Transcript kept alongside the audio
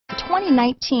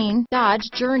2019 Dodge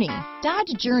Journey.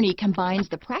 Dodge Journey combines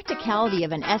the practicality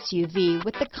of an SUV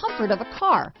with the comfort of a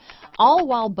car, all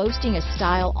while boasting a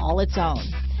style all its own.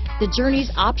 The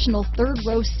Journey's optional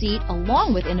third-row seat,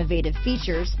 along with innovative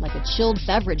features like a chilled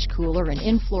beverage cooler and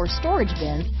in-floor storage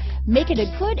bins, make it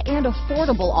a good and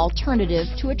affordable alternative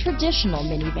to a traditional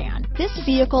minivan. This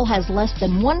vehicle has less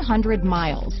than 100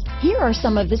 miles. Here are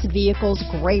some of this vehicle's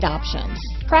great options: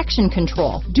 traction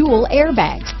control, dual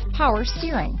airbags, power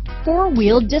steering,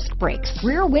 four-wheel disc brakes,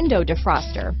 rear window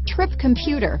defroster, trip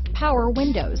computer, power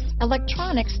windows,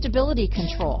 electronic stability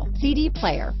control, CD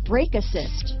player, brake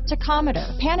assist,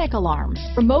 tachometer, panic alarm,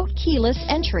 remote keyless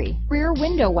entry, rear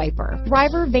window wiper,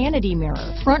 driver vanity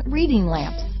mirror, front reading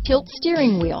lamps, tilt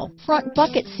steering wheel, front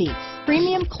bucket seats,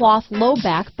 premium cloth low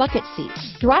back bucket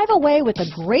seats. Drive away with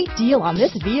a great deal on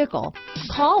this vehicle.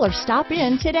 Call or stop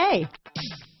in today.